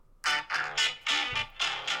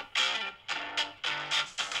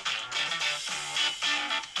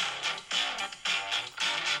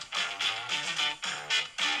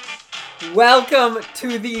Welcome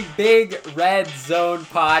to the Big Red Zone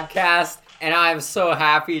podcast, and I'm so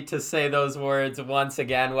happy to say those words once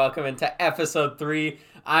again. Welcome into episode 3.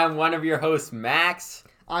 I'm one of your hosts, Max.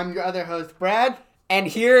 I'm your other host, Brad. And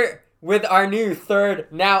here with our new third,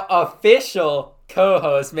 now official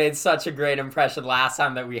co-host, made such a great impression last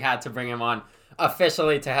time that we had to bring him on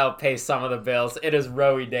officially to help pay some of the bills. It is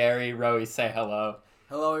Roei. Roei, say hello.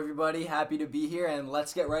 Hello, everybody. Happy to be here, and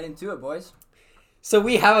let's get right into it, boys. So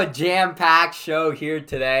we have a jam-packed show here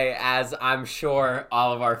today, as I'm sure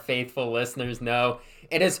all of our faithful listeners know.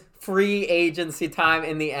 It is free agency time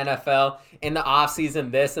in the NFL. In the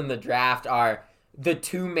offseason, this and the draft are the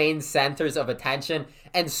two main centers of attention,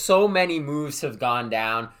 and so many moves have gone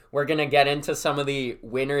down. We're going to get into some of the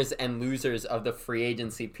winners and losers of the free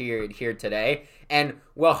agency period here today, and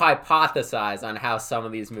we'll hypothesize on how some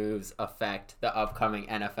of these moves affect the upcoming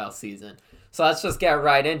NFL season. So let's just get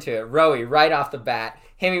right into it. Roei, right off the bat,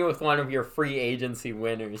 hit me with one of your free agency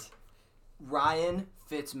winners. Ryan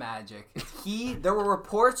Fitzmagic. There were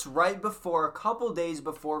reports right before, a couple days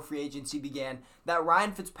before free agency began, that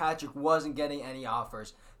Ryan Fitzpatrick wasn't getting any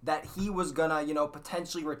offers, that he was gonna,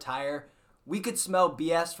 potentially retire. We could smell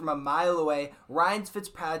BS from a mile away. Ryan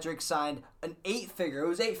Fitzpatrick signed an it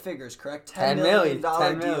was 8 figures, correct? $10 million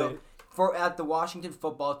deal at the Washington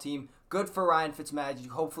football team. Good for Ryan Fitzmagic.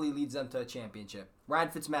 Hopefully leads them to a championship. Ryan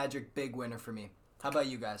Fitzmagic, big winner for me. How about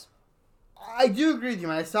you guys? I do agree with you,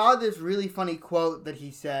 man. I saw this really funny quote that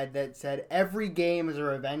he said that said, every game is a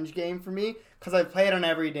revenge game for me because I've played on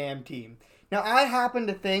every damn team. Now, I happen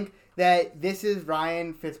to think that this is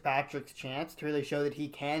Ryan Fitzpatrick's chance to really show that he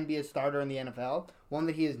can be a starter in the NFL, one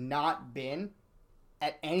that he has not been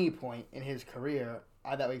at any point in his career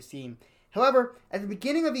that we've seen. However, at the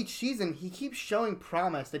beginning of each season, he keeps showing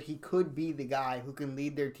promise that he could be the guy who can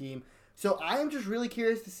lead their team. So I am just really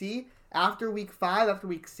curious to see, after week 5, after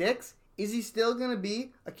week 6, is he still going to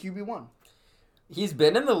be a QB1? He's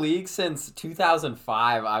been in the league since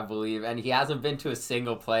 2005, I believe, and he hasn't been to a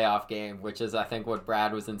single playoff game, which is, I think, what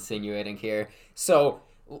Brad was insinuating here. So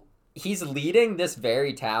he's leading this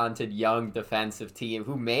very talented young defensive team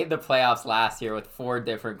who made the playoffs last year with 4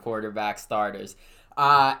 different quarterback starters.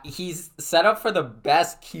 He's set up for the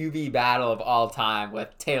best QB battle of all time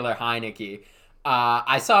with Taylor Heineke.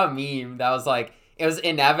 I saw a meme that was like, it was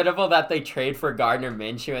inevitable that they trade for Gardner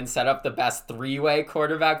Minshew and set up the best 3-way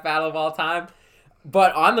quarterback battle of all time.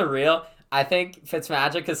 But on the real, I think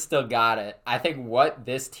Fitzmagic has still got it. I think what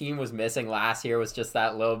this team was missing last year was just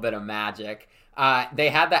that little bit of magic. They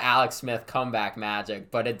had the Alex Smith comeback magic,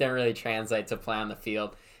 but it didn't really translate to play on the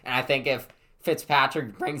field. And I think if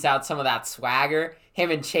Fitzpatrick brings out some of that swagger,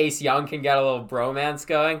 him and Chase Young can get a little bromance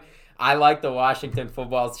going. I like the Washington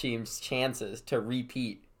football team's chances to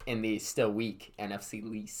repeat in the still weak NFC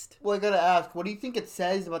least. Well, I gotta ask, what do you think it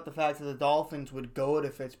says about the fact that the Dolphins would go to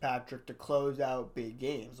Fitzpatrick to close out big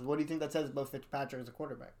games? What do you think that says about Fitzpatrick as a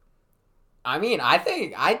quarterback? I mean, I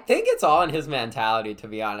think it's all in his mentality, to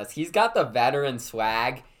be honest. He's got the veteran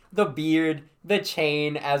swag, the beard, the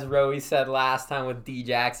chain, as Roei said last time with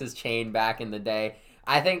D-Jax's chain back in the day.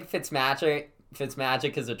 I think Fitzmagic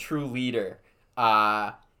is a true leader.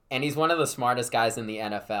 And he's one of the smartest guys in the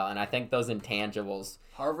NFL. And I think those intangibles.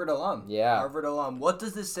 Harvard alum. Yeah. Harvard alum. What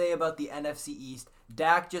does this say about the NFC East?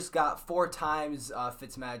 Dak just got 4 times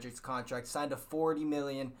Fitzmagic's contract, signed a $40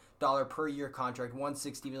 million per year contract,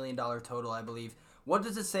 $160 million total, I believe. What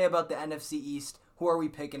does it say about the NFC East? Who are we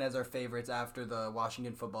picking as our favorites after the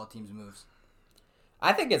Washington football team's moves?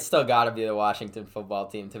 I think it's still got to be the Washington football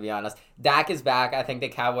team, to be honest. Dak is back. I think the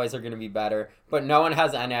Cowboys are going to be better, but no one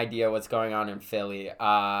has any idea what's going on in Philly.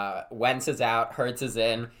 Wentz is out. Hurts is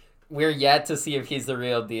in. We're yet to see if he's the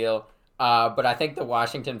real deal, but I think the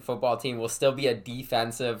Washington football team will still be a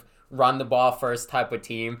defensive, run-the-ball-first type of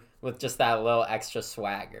team with just that little extra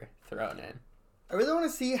swagger thrown in. I really want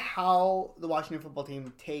to see how the Washington football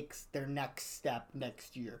team takes their next step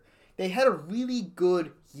next year. They had a really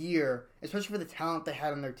good year, especially for the talent they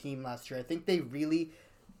had on their team last year. I think they really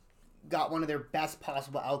got one of their best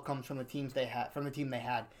possible outcomes from the team they had.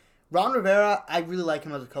 Ron Rivera, I really like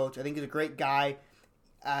him as a coach. I think he's a great guy.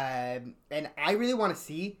 And I really want to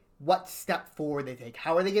see what step forward they take.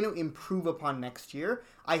 How are they going to improve upon next year?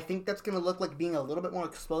 I think that's going to look like being a little bit more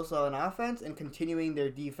explosive on offense and continuing their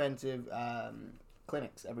defensive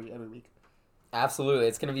clinics every week. Absolutely.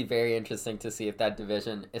 It's going to be very interesting to see if that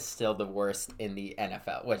division is still the worst in the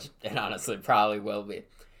NFL, which it honestly probably will be.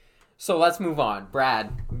 So let's move on.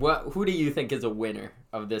 Brad, who do you think is a winner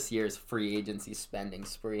of this year's free agency spending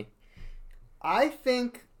spree? I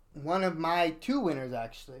think one of my 2 winners,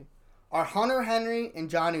 actually, are Hunter Henry and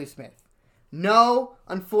Jonnu Smith. No,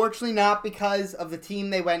 unfortunately not because of the team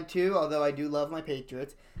they went to, although I do love my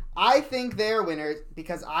Patriots. I think they're winners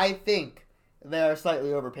because I think they're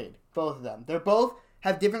slightly overpaid, both of them. They're both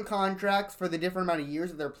have different contracts for the different amount of years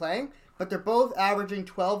that they're playing, but they're both averaging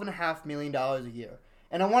 $12.5 million a year.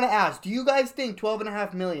 And I want to ask, do you guys think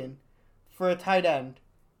 $12.5 million for a tight end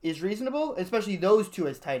is reasonable? Especially those two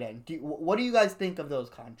as tight end. What do you guys think of those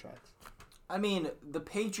contracts? I mean, the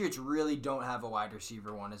Patriots really don't have a wide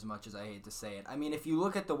receiver one, as much as I hate to say it. I mean, if you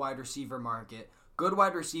look at the wide receiver market, good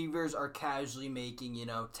wide receivers are casually making,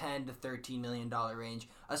 $10 to $13 million range.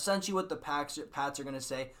 Essentially what the Pats are going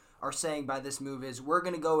to are saying by this move is we're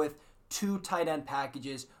going to go with 2 tight end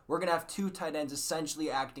packages. We're going to have 2 tight ends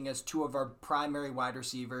essentially acting as 2 of our primary wide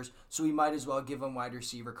receivers, so we might as well give them wide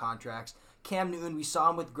receiver contracts. Cam Newton, we saw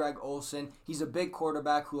him with Greg Olsen. He's a big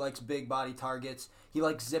quarterback who likes big body targets. He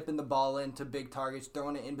likes zipping the ball into big targets,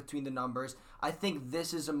 throwing it in between the numbers. I think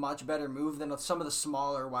this is a much better move than some of the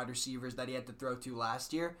smaller wide receivers that he had to throw to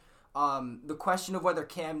last year. The question of whether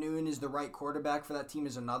Cam Newton is the right quarterback for that team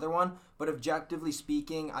is another one, but objectively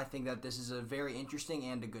speaking, I think that this is a very interesting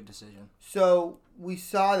and a good decision. So we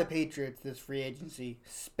saw the Patriots this free agency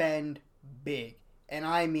spend big, and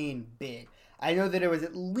I mean big. I know that there was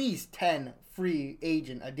at least 10 free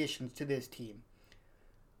agent additions to this team.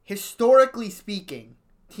 Historically speaking,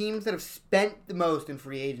 teams that have spent the most in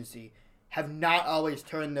free agency have not always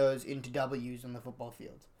turned those into W's on the football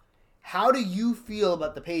field. How do you feel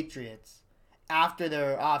about the Patriots after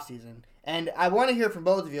their offseason? And I want to hear from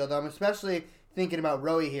both of you, though I'm especially thinking about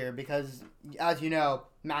Roei here because, as you know,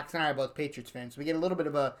 Max and I are both Patriots fans. So we get a little bit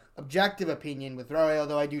of a objective opinion with Roei,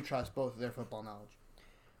 although I do trust both of their football knowledge.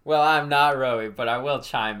 Well, I'm not Roei, but I will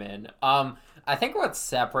chime in. I think what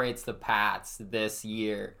separates the Pats this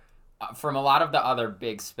year from a lot of the other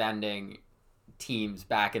big spending teams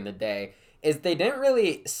back in the day is they didn't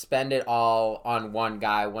really spend it all on one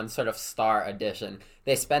guy, one sort of star addition.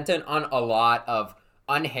 They spent it on a lot of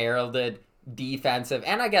unheralded defensive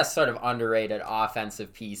and I guess sort of underrated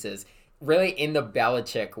offensive pieces, really in the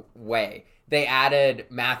Belichick way. They added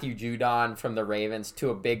Matthew Judon from the Ravens to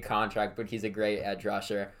a big contract, but he's a great edge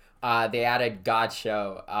rusher. They added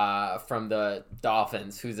Godcho from the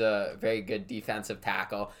Dolphins, who's a very good defensive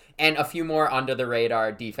tackle, and a few more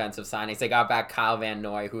under-the-radar defensive signings. They got back Kyle Van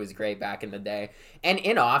Noy, who was great back in the day. And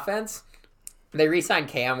in offense, they re-signed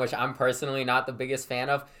Cam, which I'm personally not the biggest fan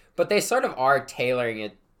of, but they sort of are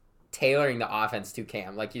tailoring the offense to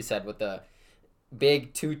Cam, like you said, with the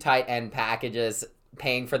big 2 tight end packages.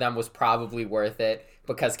 Paying for them was probably worth it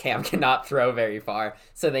because Cam cannot throw very far.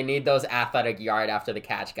 So they need those athletic yard after the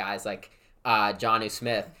catch guys like Jonnu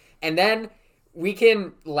Smith. And then we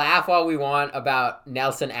can laugh all we want about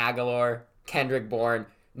Nelson Aguilar, Kendrick Bourne,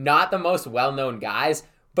 not the most well-known guys,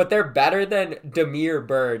 but they're better than Damiere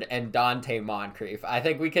Byrd and Dante Moncrief. I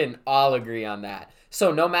think we can all agree on that.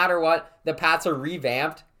 So no matter what, the Pats are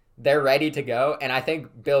revamped. They're ready to go, and I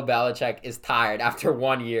think Bill Belichick is tired after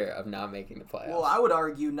 1 year of not making the playoffs. Well, I would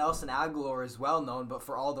argue Nelson Aguilar is well known, but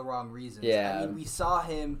for all the wrong reasons. Yeah. I mean, we saw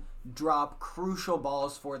him drop crucial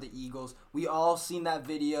balls for the Eagles. We all seen that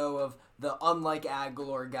video of the unlike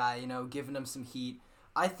Aguilar guy, giving him some heat.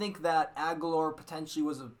 I think that Aguilar potentially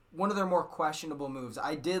was one of their more questionable moves.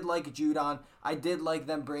 I did like Judon. I did like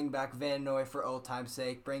them bring back Van Noy for old time's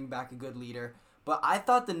sake, bring back a good leader. But I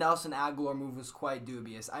thought the Nelson Aguilar move was quite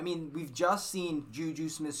dubious. I mean, we've just seen Juju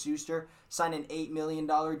Smith-Schuster sign an $8 million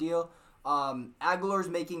deal. Aguilar's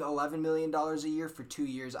making $11 million a year for 2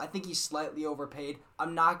 years. I think he's slightly overpaid.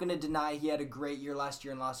 I'm not going to deny he had a great year last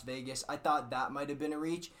year in Las Vegas. I thought that might have been a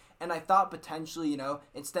reach. And I thought potentially,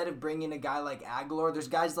 instead of bringing a guy like Aguilar, there's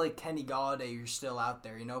guys like Kenny Golladay who're still out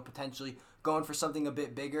there, potentially going for something a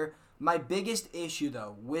bit bigger. My biggest issue,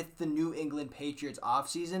 though, with the New England Patriots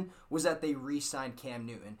offseason was that they re-signed Cam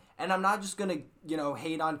Newton. And I'm not just going to,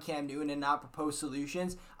 hate on Cam Newton and not propose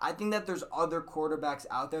solutions. I think that there's other quarterbacks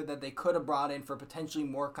out there that they could have brought in for potentially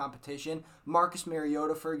more competition. Marcus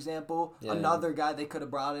Mariota, for example, another guy they could have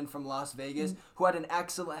brought in from Las Vegas, who had an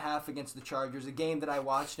excellent half against the Chargers, a game that I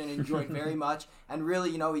watched and enjoyed very much. And really,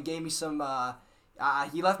 he gave me some...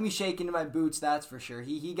 he left me shaking in my boots, that's for sure.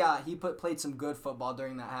 He played some good football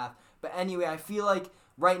during that half. But anyway, I feel like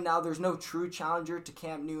right now there's no true challenger to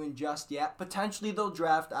Cam Newton just yet. Potentially they'll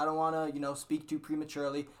draft. I don't want to, speak too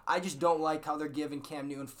prematurely. I just don't like how they're giving Cam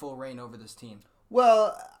Newton full reign over this team.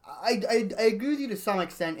 Well, I agree with you to some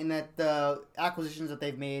extent in that the acquisitions that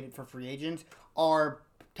they've made for free agents are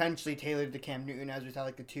potentially tailored to Cam Newton, as we saw,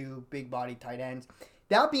 like the 2 big-body tight ends.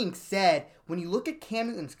 That being said, when you look at Cam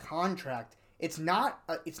Newton's contract, it's not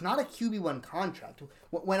a QB1 contract.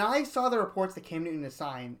 When I saw the reports that Cam Newton has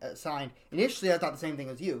signed, initially I thought the same thing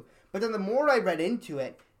as you. But then the more I read into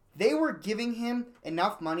it, they were giving him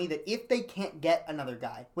enough money that if they can't get another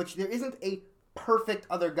guy, which there isn't a perfect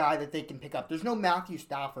other guy that they can pick up. There's no Matthew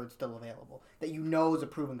Stafford still available that you know is a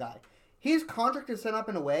proven guy. His contract is set up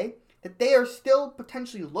in a way that they are still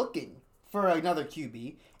potentially looking for another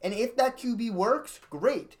QB. And if that QB works,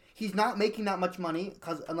 great. He's not making that much money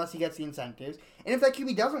unless he gets the incentives. And if that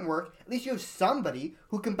QB doesn't work, at least you have somebody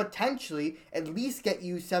who can potentially at least get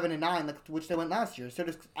you 7-9, which they went last year. So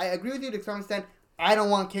I agree with you to some extent. I don't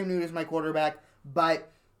want Cam Newton as my quarterback,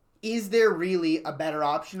 but is there really a better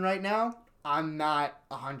option right now? I'm not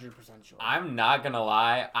 100% sure. I'm not going to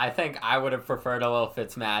lie. I think I would have preferred a little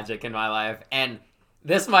Fitzmagic in my life. And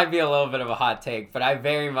this might be a little bit of a hot take, but I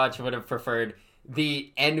very much would have preferred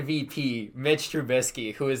the MVP, Mitch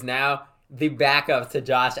Trubisky, who is now the backup to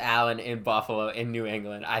Josh Allen in Buffalo in New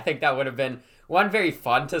England. I think that would have been very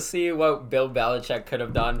fun to see what Bill Belichick could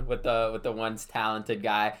have done with the once talented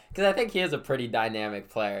guy, because I think he is a pretty dynamic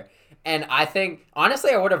player. And I think,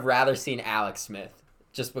 honestly, I would have rather seen Alex Smith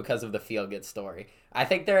just because of the feel-good story. I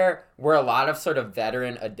think there were a lot of sort of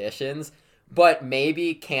veteran additions, but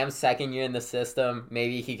maybe Cam's second year in the system,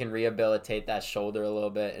 maybe he can rehabilitate that shoulder a little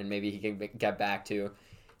bit, and maybe he can get back to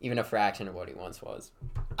even a fraction of what he once was.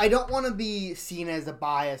 I don't want to be seen as a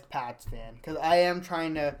biased Pats fan, because I am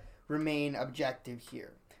trying to remain objective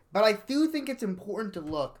here. But I do think it's important to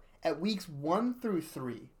look at weeks 1 through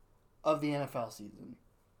 3 of the NFL season.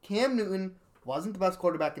 Cam Newton wasn't the best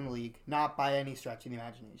quarterback in the league, not by any stretch of the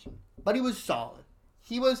imagination. But he was solid.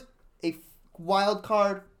 He was a wild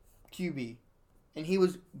card QB, and he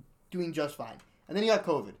was doing just fine. And then he got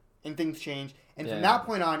COVID, and things changed. And from that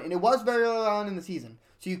point on, and it was very early on in the season,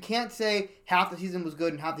 so you can't say half the season was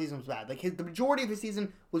good and half the season was bad. Like the majority of his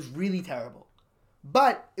season was really terrible.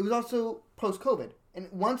 But it was also post-COVID. And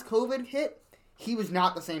once COVID hit, he was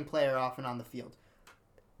not the same player off and on the field.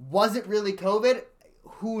 Was it really COVID?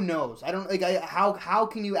 Who knows? How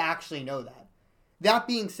can you actually know that? That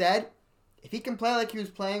being said, if he can play like he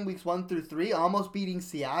was playing weeks 1 through 3, almost beating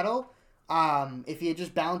Seattle, if he had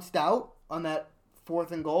just bounced out on that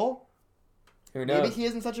 4th and goal, who knows? Maybe he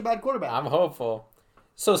isn't such a bad quarterback. I'm hopeful.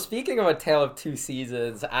 So speaking of a tale of two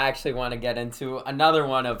seasons, I actually want to get into another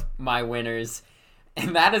one of my winners,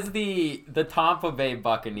 and that is the Tampa Bay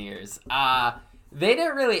Buccaneers. They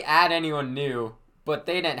didn't really add anyone new, but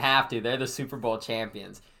they didn't have to. They're the Super Bowl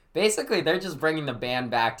champions. Basically, they're just bringing the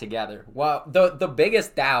band back together. Well, the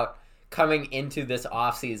biggest doubt coming into this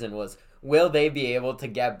offseason was, will they be able to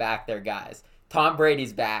get back their guys? Tom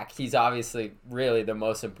Brady's back. He's obviously really the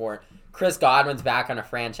most important. Chris Godwin's back on a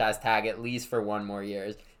franchise tag at least for 1 more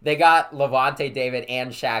year. They got Levante David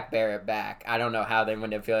and Shaq Barrett back. I don't know how they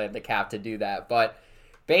manipulated the cap to do that, but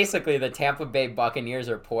basically the Tampa Bay Buccaneers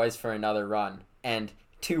are poised for another run. And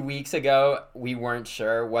 2 weeks ago, we weren't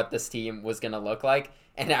sure what this team was going to look like,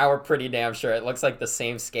 and now we're pretty damn sure it looks like the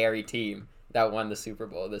same scary team that won the Super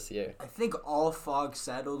Bowl this year. I think all fog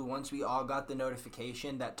settled once we all got the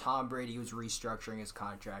notification that Tom Brady was restructuring his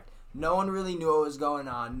contract. No one really knew what was going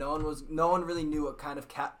on. No one really knew what kind of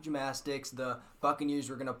cap gymnastics the Buccaneers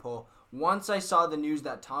were going to pull. Once I saw the news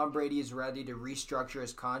that Tom Brady is ready to restructure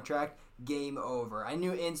his contract, game over. I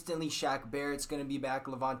knew instantly Shaq Barrett's going to be back,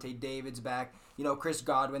 Levante David's back, Chris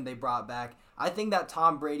Godwin they brought back. I think that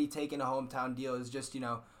Tom Brady taking a hometown deal is just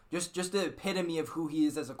the epitome of who he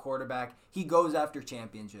is as a quarterback. He goes after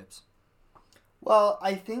championships. Well,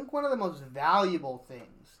 I think one of the most valuable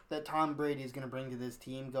things that Tom Brady is going to bring to this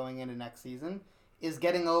team going into next season is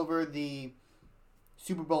getting over the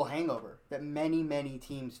Super Bowl hangover that many, many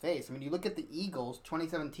teams face. I mean, you look at the Eagles,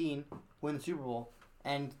 2017 win the Super Bowl,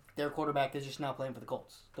 and their quarterback is just now playing for the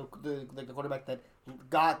Colts. The quarterback that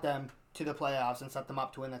got them to the playoffs and set them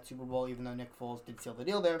up to win that Super Bowl, even though Nick Foles did seal the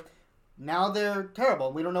deal there. Now they're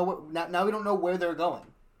terrible. We don't know now we don't know where they're going.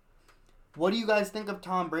 What do you guys think of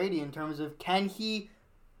Tom Brady in terms of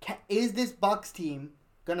is this Bucs team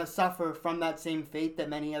gonna suffer from that same fate that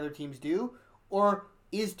many other teams do, or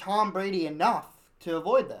is Tom Brady enough to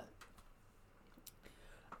avoid that?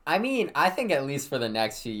 I mean, I think at least for the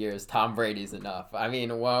next few years, Tom Brady's enough. I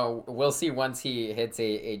mean, well, we'll see once he hits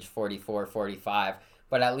age 44, 45.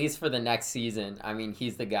 But at least for the next season, I mean,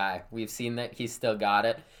 he's the guy. We've seen that he's still got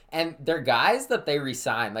it. And they're guys that they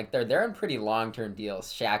re-sign. Like, they're in pretty long-term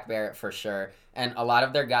deals. Shaq Barrett for sure. And a lot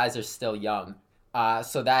of their guys are still young.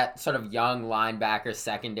 So that sort of young linebacker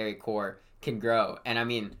secondary core can grow. And, I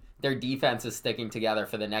mean, their defense is sticking together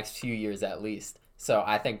for the next few years at least. So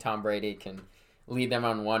I think Tom Brady can lead them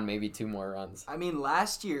on one, maybe two more runs. I mean,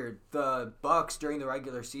 last year, the Bucks, during the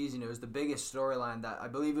regular season, it was the biggest storyline that I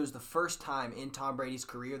believe it was the first time in Tom Brady's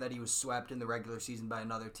career that he was swept in the regular season by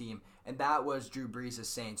another team, and that was Drew Brees'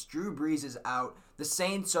 Saints. Drew Brees is out. The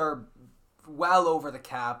Saints are well over the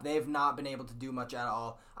cap. They have not been able to do much at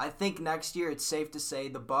all. I think next year it's safe to say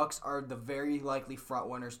the Bucks are the very likely front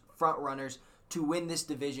runners to win this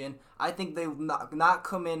division. I think they will not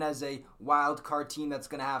come in as a wild card team that's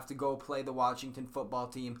going to have to go play the Washington football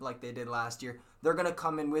team like they did last year. They're going to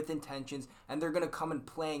come in with intentions, and they're going to come in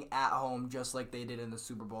playing at home just like they did in the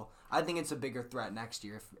Super Bowl. I think it's a bigger threat next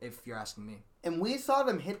year if you're asking me. And we saw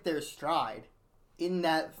them hit their stride in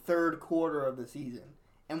that third quarter of the season.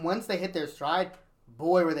 And once they hit their stride,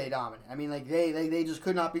 boy, were they dominant. I mean, like they just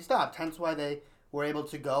could not be stopped. Hence why they were able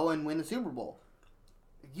to go and win the Super Bowl.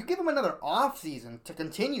 You give them another offseason to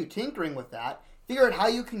continue tinkering with that, figure out how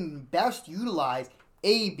you can best utilize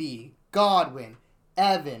AB, Godwin,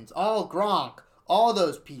 Evans, all Gronk, all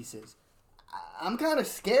those pieces. I'm kind of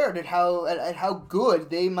scared at how good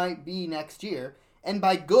they might be next year. And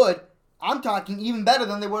by good, I'm talking even better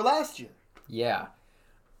than they were last year. Yeah.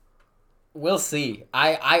 We'll see.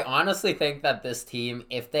 I honestly think that this team,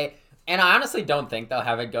 and I honestly don't think they'll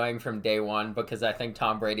have it going from day one because I think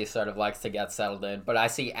Tom Brady sort of likes to get settled in, but I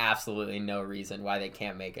see absolutely no reason why they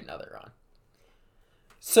can't make another run.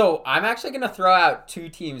 So I'm actually going to throw out two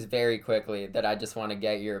teams very quickly that I just want to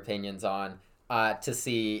get your opinions on to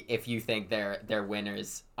see if you think they're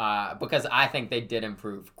winners because I think they did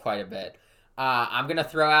improve quite a bit. I'm going to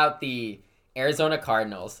throw out the Arizona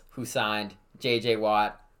Cardinals, who signed J.J.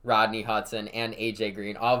 Watt, Rodney Hudson, and A.J.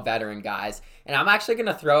 Green, all veteran guys. And I'm actually going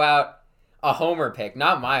to throw out a homer pick.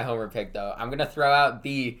 Not my homer pick, though. I'm going to throw out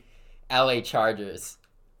the L.A. Chargers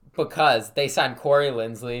because they signed Corey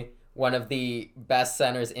Linsley, one of the best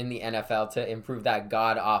centers in the NFL, to improve that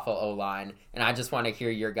god-awful O-line. And I just want to hear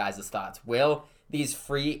your guys' thoughts. Will these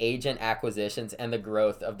free agent acquisitions and the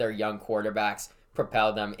growth of their young quarterbacks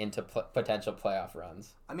propel them into potential playoff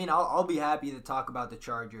runs? I mean, I'll be happy to talk about the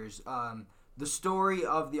Chargers. The story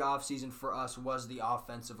of the offseason for us was the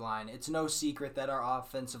offensive line. It's no secret that our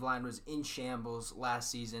offensive line was in shambles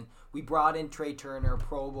last season. We brought in Trey Turner,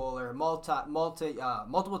 Pro Bowler,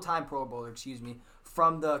 multiple-time Pro Bowler,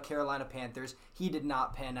 from the Carolina Panthers. He did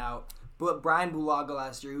not pan out. But Brian Bulaga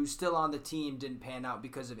last year, who's still on the team, didn't pan out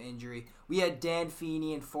because of injury. We had Dan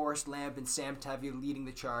Feeney and Forrest Lamp and Sam Tevye leading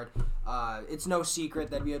the charge. It's no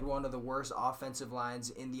secret that we had one of the worst offensive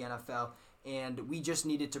lines in the NFL. And we just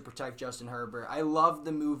needed to protect Justin Herbert. I love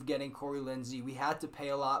the move getting Corey Lindsey. We had to pay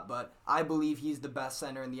a lot, but I believe he's the best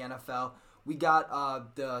center in the NFL. We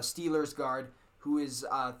got the Steelers guard, who is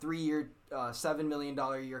a 3-year, $7 million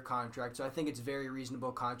a year contract. So I think it's a very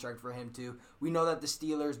reasonable contract for him, too. We know that the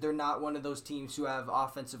Steelers, they're not one of those teams who have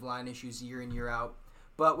offensive line issues year in, year out.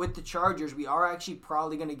 But with the Chargers, we are actually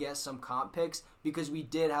probably going to get some comp picks because we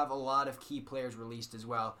did have a lot of key players released as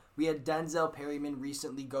well. We had Denzel Perryman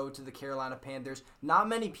recently go to the Carolina Panthers. Not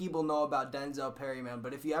many people know about Denzel Perryman,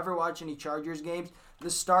 but if you ever watch any Chargers games,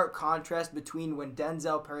 the stark contrast between when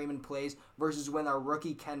Denzel Perryman plays versus when our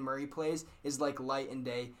rookie Ken Murray plays is like light and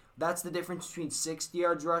day. That's the difference between 60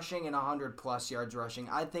 yards rushing and 100-plus yards rushing.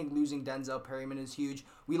 I think losing Denzel Perryman is huge.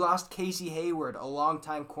 We lost Casey Hayward, a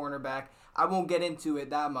longtime cornerback. I won't get into it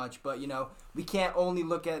that much, but, we can't only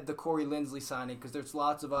look at the Corey Linsley signing because there's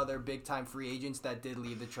lots of other big-time free agents that did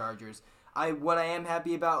leave the Chargers. What I am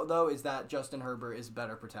happy about, though, is that Justin Herbert is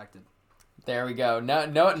better protected. There we go.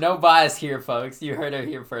 No bias here, folks. You heard it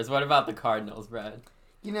here first. What about the Cardinals, Brad?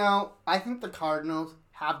 I think the Cardinals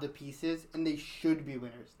have the pieces, and they should be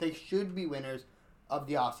winners. They should be winners of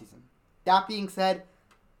the offseason. That being said,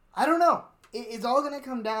 I don't know. It's all going to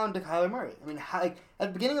come down to Kyler Murray. I mean, at the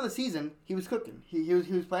beginning of the season, he was cooking. He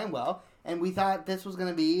was playing well, and we thought this was going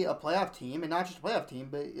to be a playoff team, and not just a playoff team,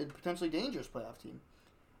 but a potentially dangerous playoff team.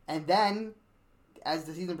 And then, as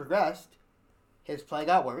the season progressed, his play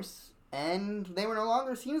got worse, and they were no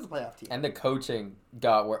longer seen as a playoff team. And the coaching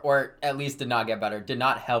got worse, or at least did not get better, did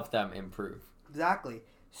not help them improve. Exactly.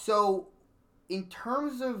 So, in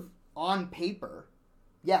terms of on paper,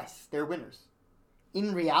 yes, they're winners.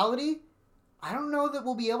 In reality, I don't know that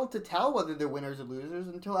we'll be able to tell whether they're winners or losers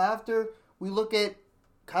until after we look at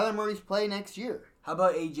Kyler Murray's play next year. How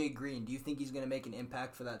about A.J. Green? Do you think he's going to make an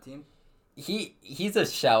impact for that team? He's a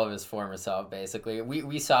shell of his former self, basically.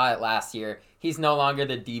 We saw it last year. He's no longer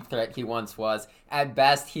the deep threat he once was. At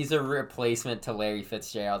best, he's a replacement to Larry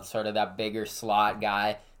Fitzgerald, sort of that bigger slot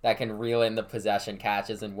guy that can reel in the possession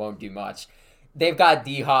catches and won't do much. They've got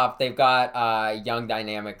D-Hop. They've got young,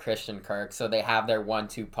 dynamic Christian Kirk, so they have their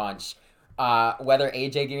 1-2 punch Whether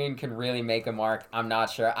AJ Green can really make a mark, I'm not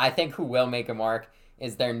sure. I think who will make a mark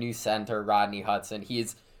is their new center, Rodney Hudson.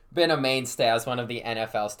 He's been a mainstay as one of the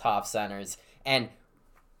NFL's top centers. And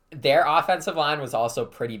their offensive line was also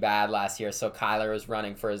pretty bad last year, so Kyler was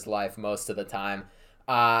running for his life most of the time.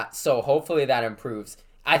 So hopefully that improves.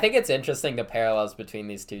 I think it's interesting the parallels between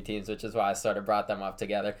these two teams, which is why I sort of brought them up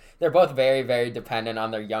together. They're both very, very dependent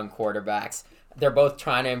on their young quarterbacks. They're both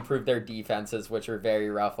trying to improve their defenses, which were very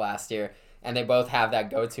rough last year. And they both have that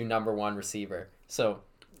go-to number one receiver. So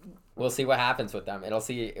we'll see what happens with them. We'll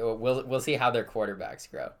see how their quarterbacks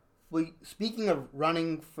grow. Well, speaking of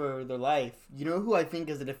running for their life, you know who I think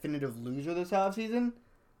is a definitive loser this offseason?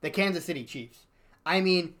 The Kansas City Chiefs. I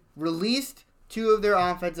mean, released two of their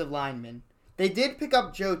offensive linemen. They did pick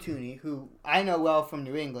up Joe Tooney, who I know well from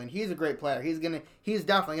New England. He's a great player. He's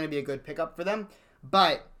definitely gonna be a good pickup for them.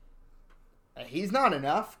 But he's not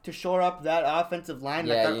enough to shore up that offensive line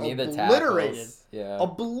that got you need obliterated. The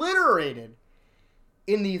Obliterated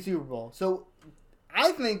in the Super Bowl. So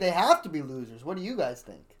I think they have to be losers. What do you guys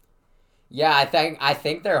think? Yeah, I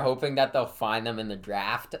think they're hoping that they'll find them in the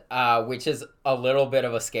draft, which is a little bit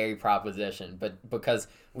of a scary proposition, but because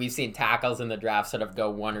we've seen tackles in the draft sort of go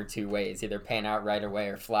one or two ways, either pan out right away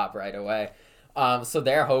or flop right away. So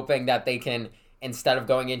they're hoping that they can, instead of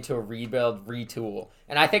going into a rebuild, retool.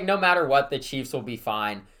 And I think no matter what, the Chiefs will be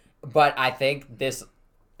fine. But I think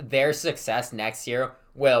their success next year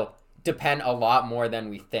will depend a lot more than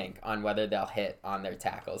we think on whether they'll hit on their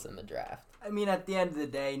tackles in the draft. I mean, at the end of the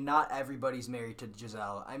day, not everybody's married to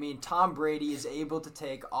Giselle. I mean, Tom Brady is able to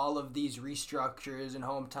take all of these restructures and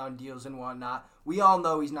hometown deals and whatnot. We all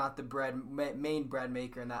know he's not the main bread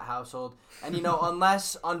maker in that household. And,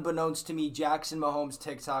 unless, unbeknownst to me, Jackson Mahomes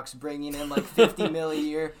TikTok's bringing in like $50 million a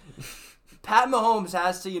year, Pat Mahomes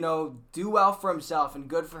has to, do well for himself, and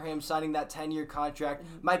good for him signing that 10-year contract.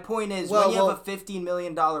 My point is, when you have a $15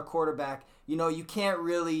 million quarterback, you can't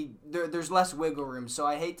really. There's less wiggle room. So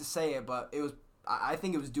I hate to say it, but I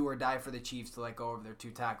think it was do or die for the Chiefs to let go of their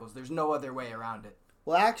two tackles. There's no other way around it.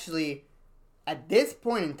 Well, actually, at this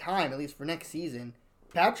point in time, at least for next season,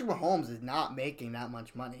 Patrick Mahomes is not making that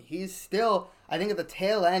much money. He's still, I think, at the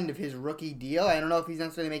tail end of his rookie deal. I don't know if he's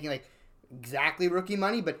necessarily making exactly rookie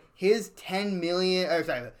money, but his 10-year,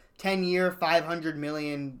 $500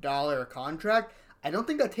 million contract, I don't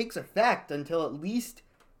think that takes effect until at least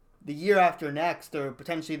the year after next, or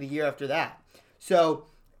potentially the year after that. So,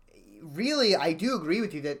 really, I do agree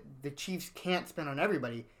with you that the Chiefs can't spend on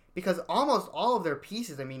everybody, because almost all of their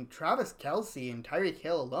pieces, Travis Kelce and Tyreek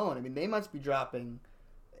Hill alone, they must be dropping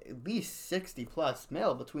at least 60+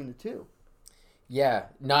 mil between the two. Yeah,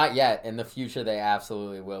 not yet. In the future, they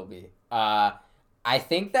absolutely will be. I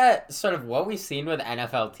think that sort of what we've seen with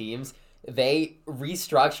NFL teams, they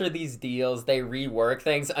restructure these deals, they rework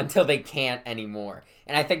things until they can't anymore.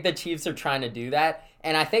 And I think the Chiefs are trying to do that.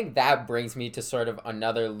 And I think that brings me to sort of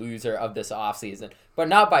another loser of this offseason. But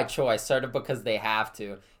not by choice, sort of because they have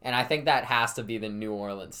to. And I think that has to be the New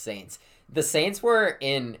Orleans Saints. The Saints were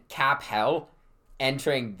in cap hell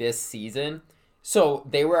entering this season. So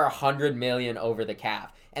they were $100 million over the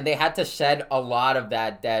cap. And they had to shed a lot of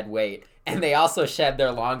that dead weight. And they also shed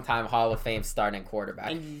their longtime Hall of Fame starting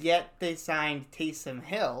quarterback. And yet they signed Taysom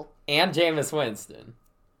Hill. And Jameis Winston.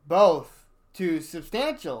 Both to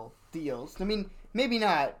substantial deals. Maybe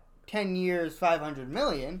not 10 years, $500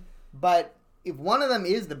 million, but if one of them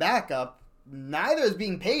is the backup, neither is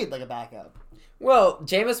being paid like a backup. Well,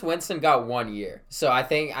 Jameis Winston got 1 year. So I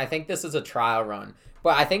think this is a trial run.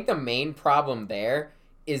 But I think the main problem there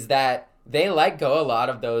is that they let go a lot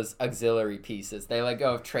of those auxiliary pieces. They let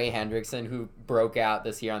go of Trey Hendrickson, who broke out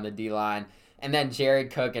this year on the D-line, and then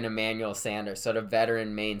Jared Cook and Emmanuel Sanders, sort of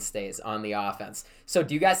veteran mainstays on the offense. So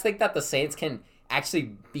do you guys think that the Saints can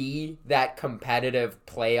actually be that competitive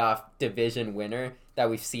playoff division winner that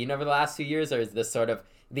we've seen over the last few years, or is this sort of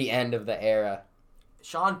the end of the era?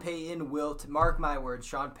 Sean Payton will, mark my words,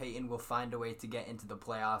 Sean Payton will find a way to get into the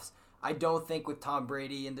playoffs. I don't think with Tom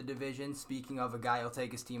Brady in the division, speaking of a guy who'll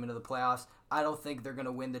take his team into the playoffs, I don't think they're going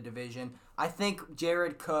to win the division. I think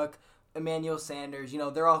Jared Cook, Emmanuel Sanders,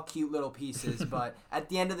 they're all cute little pieces, but at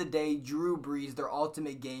the end of the day, Drew Brees, their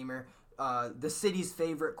ultimate gamer, the city's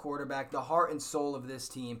favorite quarterback, the heart and soul of this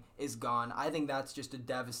team is gone. I think that's just a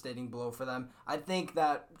devastating blow for them. I think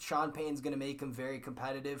that Sean Payton's going to make them very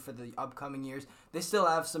competitive for the upcoming years. They still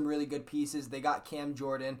have some really good pieces. They got Cam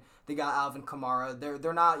Jordan. They got Alvin Kamara.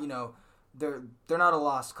 They're not, they're not a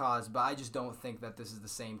lost cause, but I just don't think that this is the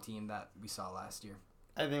same team that we saw last year.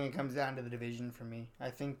 I think it comes down to the division for me.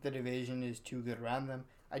 I think the division is too good around them.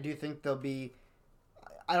 I do think they'll be,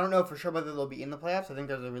 I don't know for sure whether they'll be in the playoffs. I think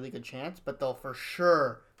there's a really good chance, but they'll for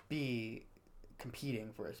sure be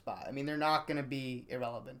competing for a spot. I mean, they're not going to be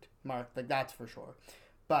irrelevant, Mark. Like, that's for sure.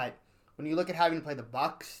 But when you look at having to play the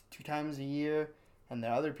Bucks 2 times a year and the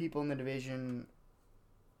other people in the division,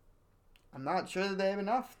 I'm not sure that they have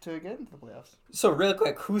enough to get into the playoffs. So real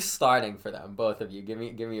quick, who's starting for them? Both of you, give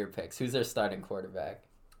me your picks. Who's their starting quarterback?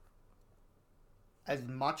 As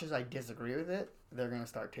much as I disagree with it, they're going to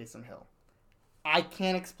start Taysom Hill. I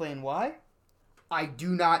can't explain why. I do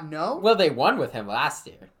not know. Well, they won with him last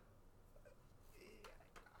year.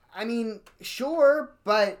 I mean, sure,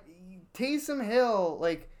 but Taysom Hill,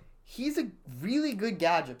 like, he's a really good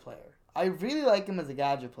gadget player. I really like him as a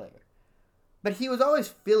gadget player. But he was always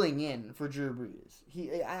filling in for Drew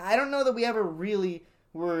Brees. I don't know that we ever really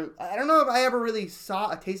were... I don't know if I ever really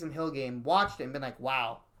saw a Taysom Hill game, watched it, and been like,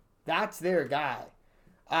 wow, that's their guy.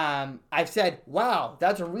 I've said, wow,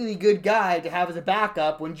 that's a really good guy to have as a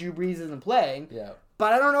backup when Drew Brees isn't playing. Yeah.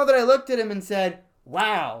 But I don't know that I looked at him and said,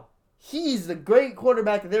 wow, he's the great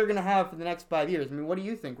quarterback that they're going to have for the next 5 years. I mean, what do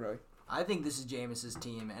you think, Roei? I think this is Jameis's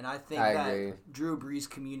team, and I think I that agree. Drew Brees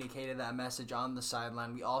communicated that message on the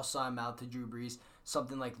sideline. We all saw him out to Drew Brees,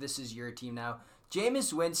 something like, this is your team now.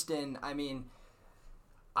 Jameis Winston, I mean,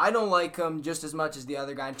 I don't like him just as much as the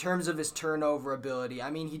other guy in terms of his turnover ability. I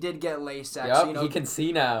mean, he did get LASIK, Yep, so, you know, he can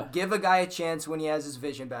see now. Give a guy a chance when he has his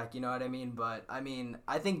vision back, you know what I mean? But, I mean,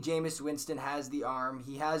 I think Jameis Winston has the arm.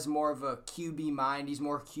 He has more of a QB mind. He's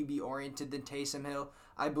more QB-oriented than Taysom Hill.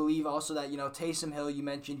 I believe also that, you know, Taysom Hill, you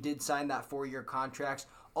mentioned, did sign that 4-year contract.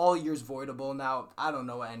 All years voidable. Now, I don't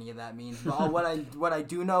know what any of that means. But what I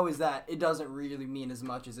do know is that it doesn't really mean as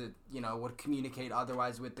much as it, you know, would communicate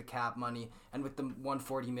otherwise with the cap money and with the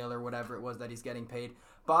 $140 million or whatever it was that he's getting paid.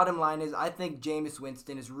 Bottom line is, I think Jameis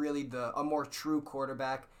Winston is really a more true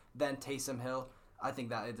quarterback than Taysom Hill. I think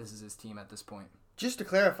that this is his team at this point. Just to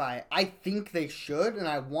clarify, I think they should, and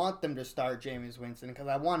I want them to start Jameis Winston because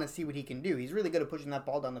I want to see what he can do. He's really good at pushing that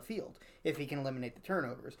ball down the field if he can eliminate the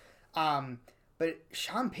turnovers. But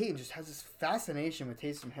Sean Payton just has this fascination with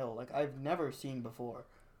Taysom Hill like I've never seen before.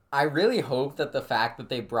 I really hope that the fact that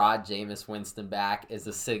they brought Jameis Winston back is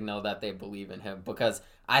a signal that they believe in him, because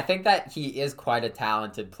I think that he is quite a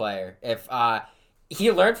talented player. If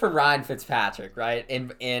he learned from Ryan Fitzpatrick, right,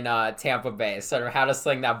 in Tampa Bay, sort of how to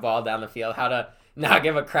sling that ball down the field, how to not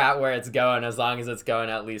give a crap where it's going as long as it's going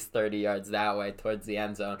at least 30 yards that way towards the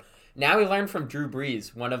end zone. Now we learned from Drew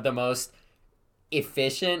Brees, one of the most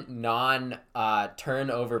efficient,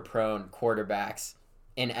 non-turnover-prone quarterbacks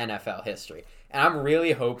in NFL history. And I'm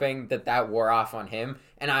really hoping that wore off on him.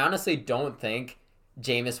 And I honestly don't think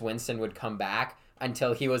Jameis Winston would come back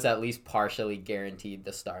until he was at least partially guaranteed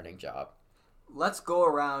the starting job. Let's go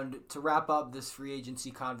around to wrap up this free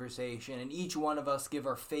agency conversation, and each one of us give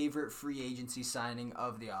our favorite free agency signing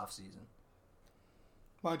of the offseason.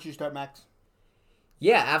 Why don't you start, Max?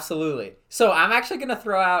 Yeah, absolutely. So I'm actually going to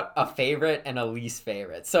throw out a favorite and a least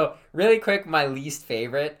favorite. So really quick, my least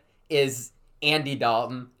favorite is Andy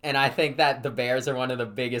Dalton, and I think that the Bears are one of the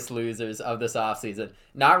biggest losers of this offseason.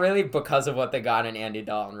 Not really because of what they got in Andy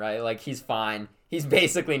Dalton, right? Like, he's fine. He's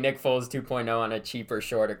basically Nick Foles 2.0 on a cheaper,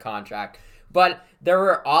 shorter contract. But there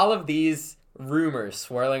were all of these rumors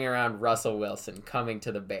swirling around Russell Wilson coming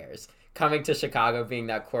to the Bears, coming to Chicago, being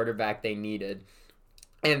that quarterback they needed.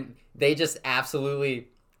 And they just absolutely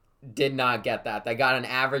did not get that. They got an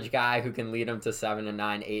average guy who can lead them to 7-9,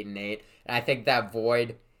 8-8. And I think that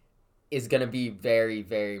void is going to be very,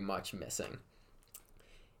 very much missing.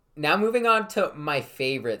 Now moving on to my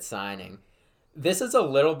favorite signing. This is a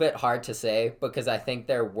little bit hard to say because I think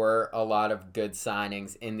there were a lot of good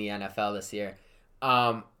signings in the NFL this year.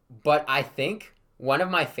 But I think one of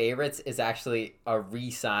my favorites is actually a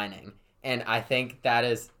re-signing. And I think that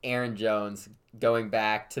is Aaron Jones going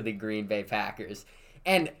back to the Green Bay Packers.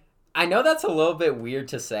 And I know that's a little bit weird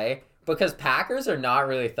to say because Packers are not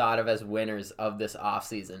really thought of as winners of this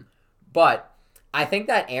offseason. But I think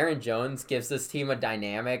that Aaron Jones gives this team a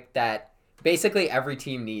dynamic that basically every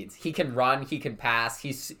team needs. He can run, he can pass,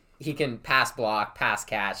 he can pass block, pass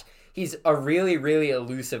catch. He's a really, really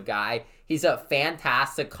elusive guy. He's a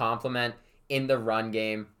fantastic complement in the run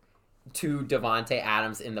game to Davante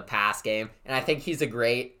Adams in the pass game. And I think he's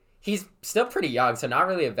still pretty young, so not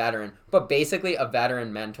really a veteran, but basically a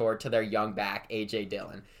veteran mentor to their young back, A.J.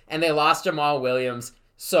 Dillon. And they lost Jamal Williams,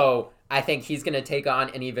 so I think he's going to take on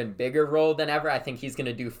an even bigger role than ever. I think he's going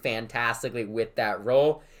to do fantastically with that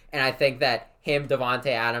role. And I think that him, Davante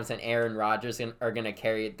Adams, and Aaron Rodgers are going to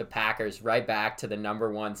carry the Packers right back to the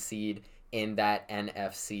number 1 seed in that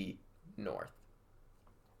NFC North.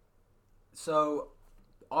 So,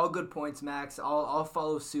 all good points, Max. I'll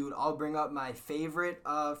follow suit. I'll bring up my favorite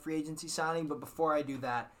free agency signing. But before I do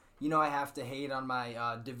that, I have to hate on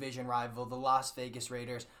my division rival, the Las Vegas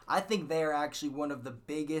Raiders. I think they are actually one of the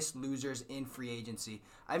biggest losers in free agency.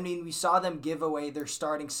 I mean, we saw them give away their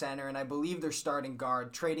starting center and I believe their starting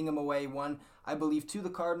guard, trading them away, one, I believe, to the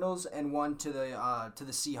Cardinals and one to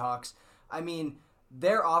the Seahawks. I mean,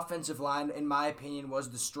 their offensive line, in my opinion, was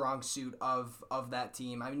the strong suit of that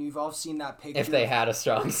team. I mean, we've all seen that picture. If they had a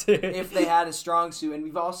strong suit. If they had a strong suit. And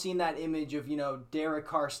we've all seen that image of, Derek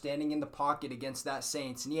Carr standing in the pocket against that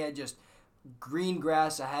Saints. And he had just green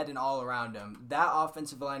grass ahead and all around him. That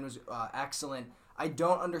offensive line was excellent. I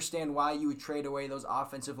don't understand why you would trade away those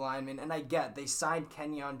offensive linemen. And I get they signed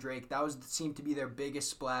Kenyon Drake. That seemed to be their biggest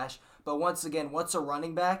splash. But once again, what's a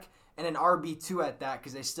running back? And an RB2 at that,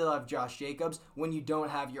 because they still have Josh Jacobs, when you don't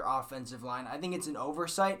have your offensive line. I think it's an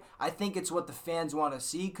oversight. I think it's what the fans want to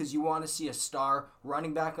see, because you want to see a star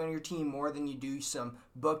running back on your team more than you do some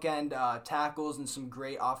bookend tackles and some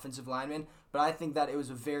great offensive linemen. But I think that it was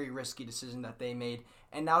a very risky decision that they made.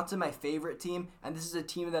 And now to my favorite team, and this is a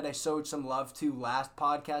team that I showed some love to last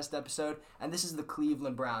podcast episode, and this is the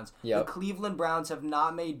Cleveland Browns. Yep. The Cleveland Browns have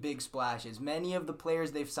not made big splashes. Many of the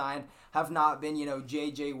players they've signed have not been,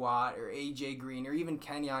 J.J. Watt or A.J. Green or even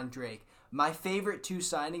Kenyon Drake. My favorite two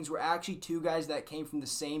signings were actually two guys that came from the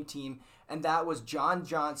same team, and that was John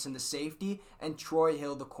Johnson, the safety, and Troy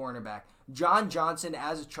Hill, the cornerback. John Johnson,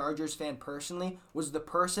 as a Chargers fan personally, was the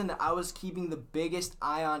person that I was keeping the biggest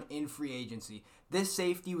eye on in free agency. This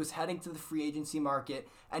safety was heading to the free agency market,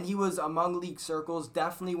 and he was, among league circles,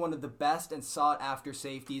 definitely one of the best and sought-after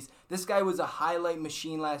safeties. This guy was a highlight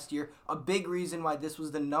machine last year, a big reason why this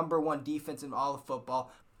was the number one defense in all of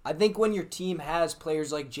football. I think when your team has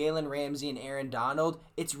players like Jalen Ramsey and Aaron Donald,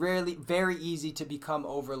 it's very easy to become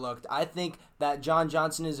overlooked. I think that John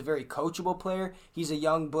Johnson is a very coachable player. He's a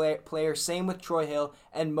young player. Same with Troy Hill.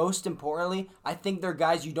 And most importantly, I think they're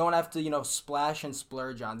guys you don't have to, splash and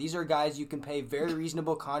splurge on. These are guys you can pay very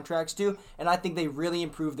reasonable contracts to, and I think they really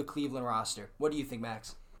improved the Cleveland roster. What do you think,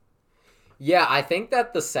 Max? Yeah, I think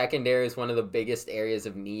that the secondary is one of the biggest areas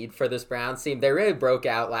of need for this Browns team. They really broke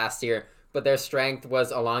out last year, but their strength was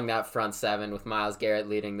along that front seven with Myles Garrett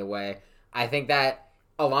leading the way. I think that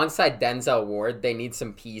alongside Denzel Ward, they need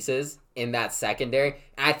some pieces in that secondary.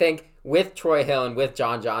 And I think with Troy Hill and with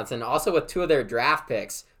John Johnson, also with two of their draft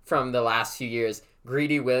picks from the last few years,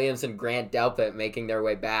 Greedy Williams and Grant Delpit making their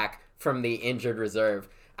way back from the injured reserve,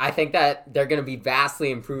 I think that they're going to be vastly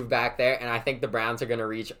improved back there, and I think the Browns are going to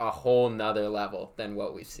reach a whole nother level than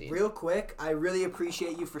what we've seen. Real quick, I really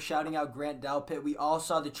appreciate you for shouting out Grant Delpit. We all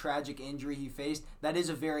saw the tragic injury he faced. That is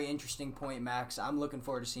a very interesting point, Max. I'm looking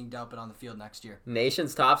forward to seeing Delpit on the field next year.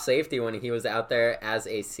 Nation's top safety when he was out there as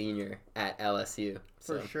a senior at LSU.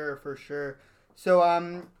 For sure. So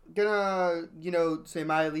I'm gonna, say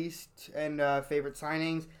my least and favorite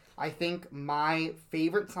signings. I think my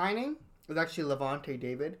favorite signing was actually Levante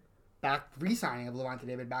David, re-signing of Levante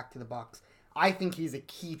David back to the Bucs. I think he's a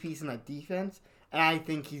key piece in that defense, and I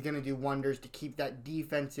think he's going to do wonders to keep that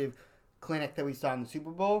defensive clinic that we saw in the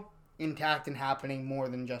Super Bowl intact and happening more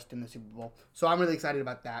than just in the Super Bowl. So I'm really excited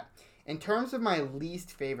about that. In terms of my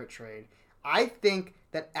least favorite trade, I think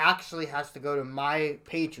that actually has to go to my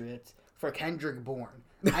Patriots for Kendrick Bourne.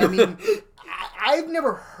 I mean, I've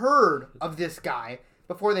never heard of this guy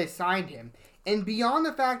before they signed him. And beyond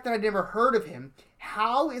the fact that I'd never heard of him,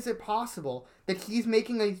 how is it possible that he's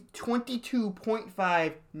making a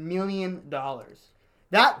 $22.5 million?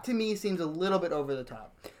 That, to me, seems a little bit over the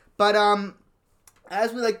top. But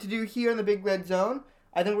as we like to do here in the Big Red Zone,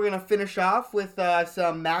 I think we're going to finish off with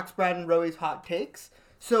some Max, Brad, and Roei's hot takes.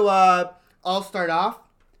 So I'll start off.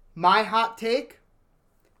 My hot take,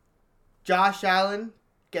 Josh Allen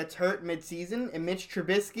gets hurt midseason, and Mitch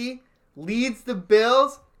Trubisky leads the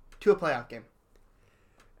Bills to a playoff game.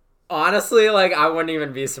 Honestly, I wouldn't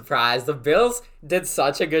even be surprised. The Bills did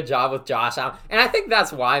such a good job with Josh Allen. And I think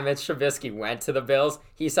that's why Mitch Trubisky went to the Bills.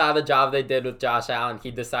 He saw the job they did with Josh Allen.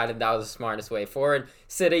 He decided that was the smartest way forward.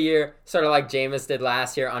 Sit a year, sort of like Jameis did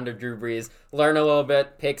last year under Drew Brees. Learn a little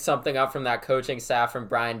bit, pick something up from that coaching staff from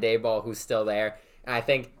Brian Daboll, who's still there. And I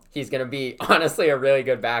think he's going to be, honestly, a really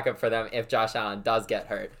good backup for them if Josh Allen does get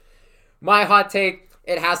hurt. My hot take,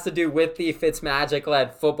 it has to do with the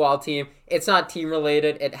Fitzmagic-led football team. It's not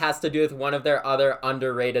team-related. It has to do with one of their other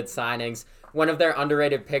underrated signings. One of their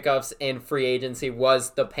underrated pickups in free agency was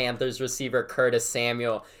the Panthers receiver Curtis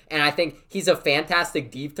Samuel. And I think he's a fantastic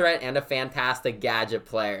deep threat and a fantastic gadget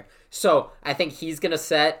player. So I think he's going to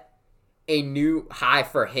set a new high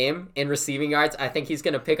for him in receiving yards. I think he's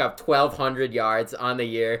going to pick up 1,200 yards on the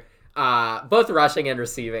year. Both rushing and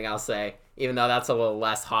receiving, I'll say, even though that's a little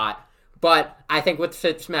less hot. But I think with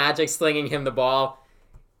Fitzmagic slinging him the ball,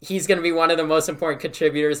 he's going to be one of the most important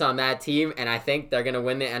contributors on that team, and I think they're going to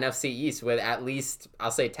win the NFC East with at least,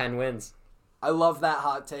 I'll say, 10 wins. I love that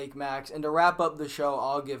hot take, Max. And to wrap up the show,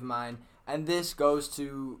 I'll give mine. And this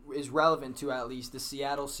is relevant to at least the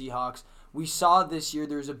Seattle Seahawks. We saw this year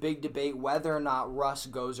there's a big debate whether or not Russ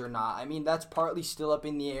goes or not. I mean, that's partly still up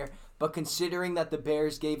in the air. But considering that the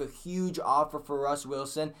Bears gave a huge offer for Russ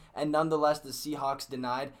Wilson and nonetheless the Seahawks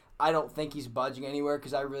denied, I don't think he's budging anywhere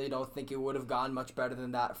because I really don't think it would have gone much better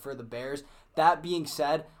than that for the Bears. That being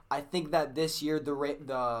said, I think that this year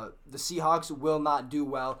the Seahawks will not do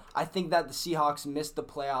well. I think that the Seahawks missed the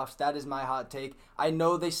playoffs. That is my hot take. I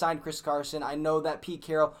know they signed Chris Carson. I know that Pete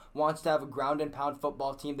Carroll wants to have a ground and pound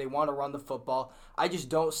football team. They want to run the football. I just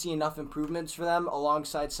don't see enough improvements for them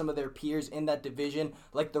alongside some of their peers in that division,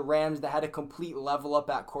 like the Rams that had a complete level up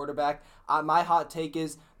at quarterback. My hot take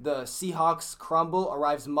is the Seahawks crumble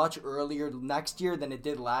arrives much earlier next year than it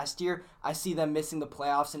did last year. I see them missing the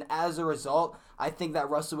playoffs, and as a result, I think that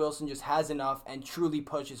Russell Wilson just has enough and truly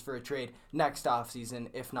pushes for a trade next offseason,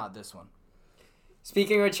 if not this one.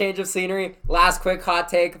 Speaking of a change of scenery, last quick hot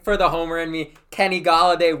take for the homer in me. Kenny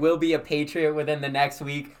Golladay will be a Patriot within the next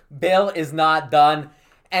week. Bill is not done.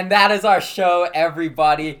 And that is our show,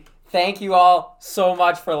 everybody. Thank you all so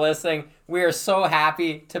much for listening. We are so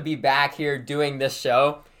happy to be back here doing this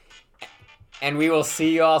show. And we will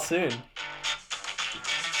see you all soon.